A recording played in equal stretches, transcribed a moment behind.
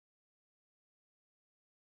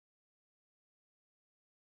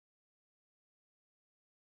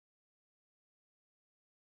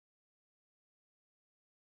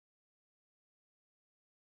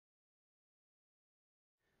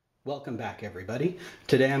Welcome back, everybody.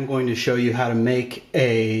 Today I'm going to show you how to make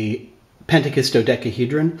a Pentakis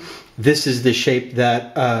Dodecahedron. This is the shape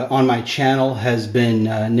that on my channel has been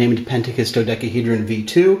named Pentakis Dodecahedron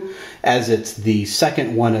V2, as it's the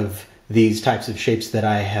second one of these types of shapes that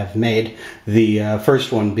I have made, the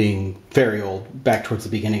first one being very old, back towards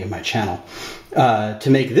the beginning of my channel. To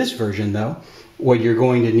make this version, though, what you're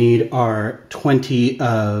going to need are 20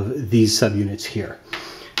 of these subunits here.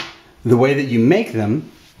 The way that you make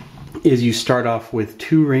them is you start off with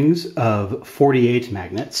 2 rings of 48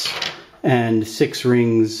 magnets and 6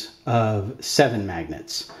 rings of 7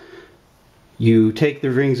 magnets. You take the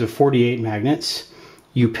rings of 48 magnets,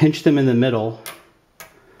 you pinch them in the middle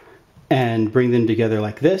and bring them together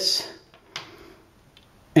like this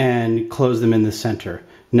and close them in the center.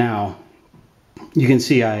 Now, you can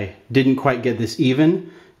see I didn't quite get this even.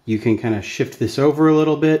 You can kind of shift this over a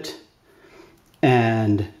little bit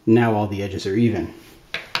and now all the edges are even.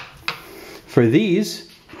 For these,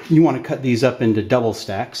 you want to cut these up into double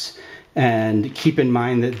stacks and keep in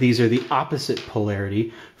mind that these are the opposite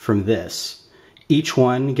polarity from this. Each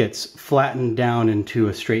one gets flattened down into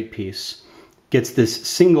a straight piece, gets this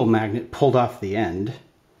single magnet pulled off the end,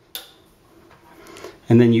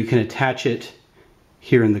 and then you can attach it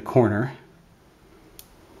here in the corner,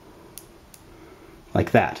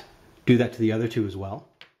 like that. Do that to the other 2 as well.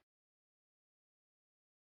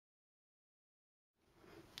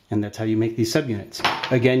 And that's how you make these subunits.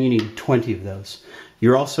 Again, you need 20 of those.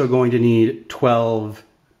 You're also going to need 12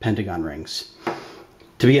 pentagon rings.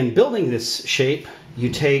 To begin building this shape, you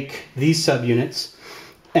take these subunits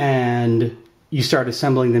and you start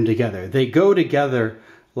assembling them together. They go together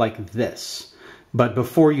like this. But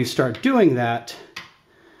before you start doing that,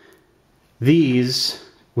 these,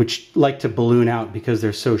 which like to balloon out because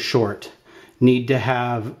they're so short, need to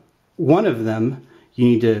have one of them, you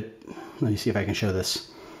need to, let me see if I can show this.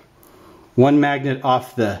 One magnet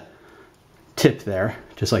off the tip there,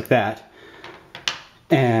 just like that,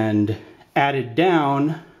 and added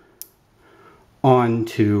down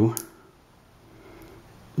onto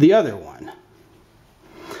the other one.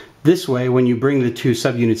 This way, when you bring the 2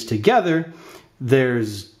 subunits together,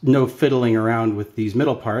 there's no fiddling around with these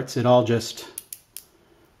middle parts. It all just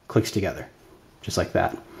clicks together, just like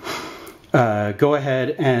that. Go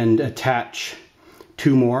ahead and attach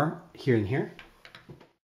 2 more here and here.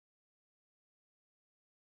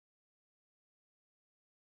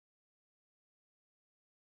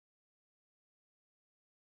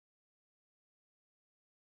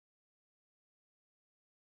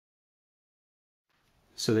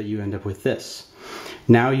 So that you end up with this.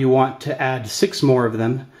 Now you want to add 6 more of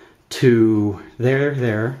them to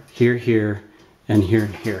there, here, here, and here,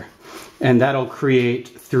 and here. And that'll create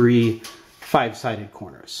 3 5-sided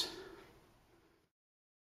corners.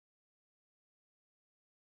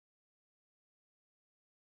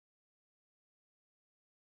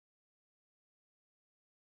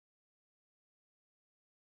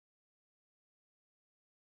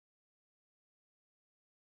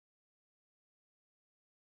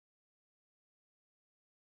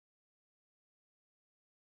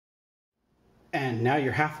 And now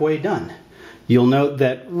you're halfway done. You'll note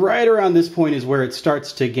that right around this point is where it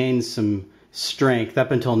starts to gain some strength.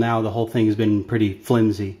 Up until now, the whole thing has been pretty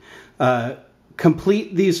flimsy.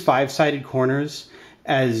 Complete these 5-sided corners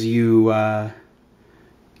as you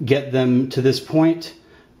get them to this point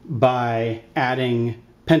by adding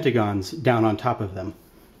pentagons down on top of them.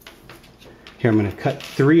 Here I'm going to cut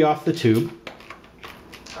 3 off the tube.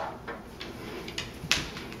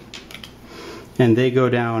 And they go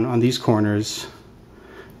down on these corners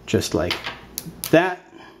just like that.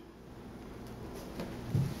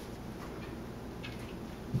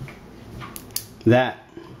 That.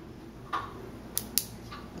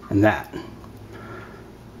 And that.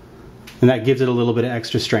 And that gives it a little bit of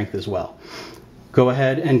extra strength as well. Go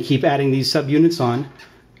ahead and keep adding these subunits on.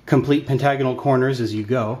 Complete pentagonal corners as you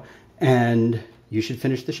go, and you should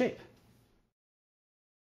finish the shape.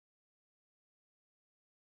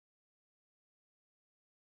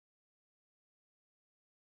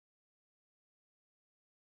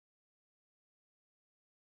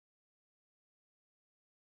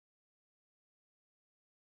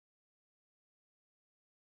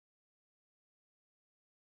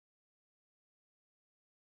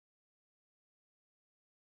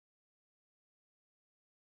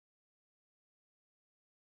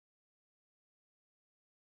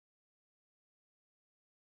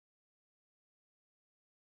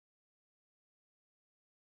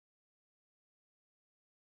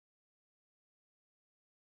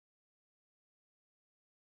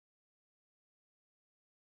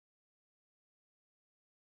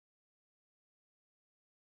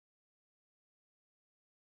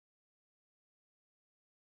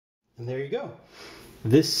 And there you go.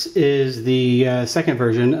 This is the second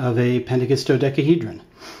version of a Pentakis Dodecahedron.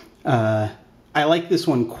 I like this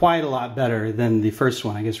one quite a lot better than the first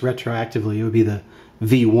one. I guess retroactively it would be the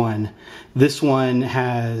V1. This one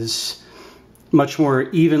has much more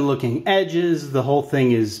even looking edges. The whole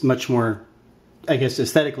thing is much more, I guess,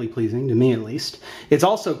 aesthetically pleasing, to me at least. It's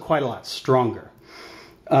also quite a lot stronger.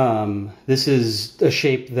 This is a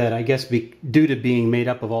shape that I guess due to being made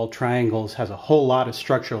up of all triangles has a whole lot of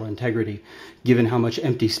structural integrity given how much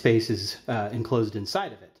empty space is enclosed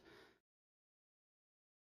inside of it.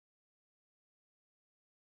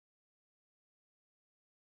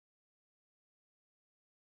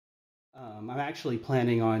 I'm actually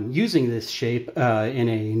planning on using this shape in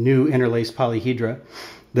a new interlaced polyhedra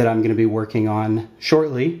that I'm going to be working on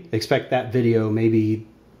shortly. Expect that video maybe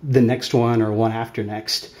the next one or one after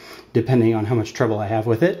next, depending on how much trouble I have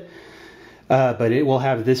with it. But it will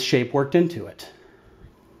have this shape worked into it.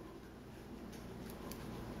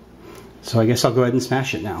 So I guess I'll go ahead and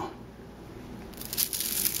smash it now.